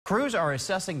Crews are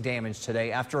assessing damage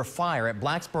today after a fire at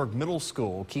Blacksburg Middle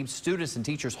School keeps students and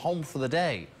teachers home for the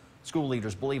day. School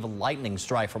leaders believe a lightning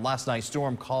strike from last night's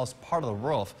storm caused part of the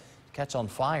roof to catch on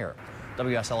fire.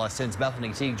 WSLS 10's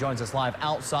Bethany Teague joins us live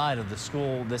outside of the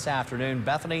school this afternoon.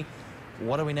 Bethany,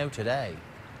 what do we know today?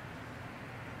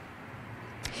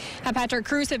 Patrick,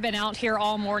 crews have been out here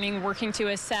all morning working to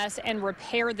assess and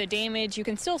repair the damage. You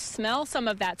can still smell some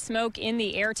of that smoke in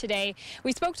the air today.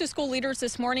 We spoke to school leaders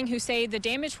this morning who say the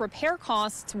damage repair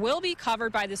costs will be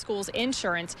covered by the school's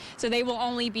insurance, so they will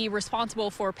only be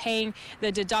responsible for paying the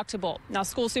deductible. Now,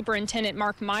 school superintendent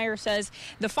Mark Meyer says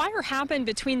the fire happened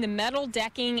between the metal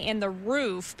decking and the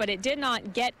roof, but it did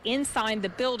not get inside the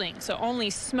building, so only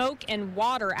smoke and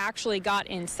water actually got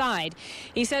inside.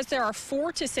 He says there are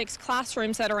 4 to 6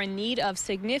 classrooms that are in need of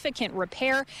significant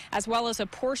repair, as well as a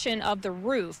portion of the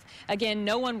roof. Again,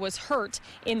 no one was hurt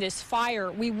in this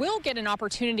fire. We will get an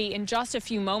opportunity in just a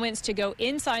few moments to go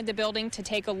inside the building to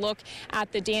take a look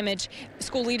at the damage.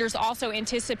 School leaders also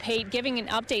anticipate giving an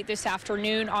update this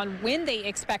afternoon on when they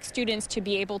expect students to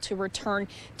be able to return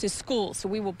to school. So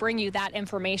we will bring you that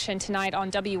information tonight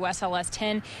on WSLS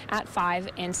 10 at 5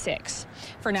 and 6.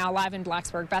 For now, live in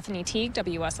Blacksburg, Bethany Teague,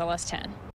 WSLS 10.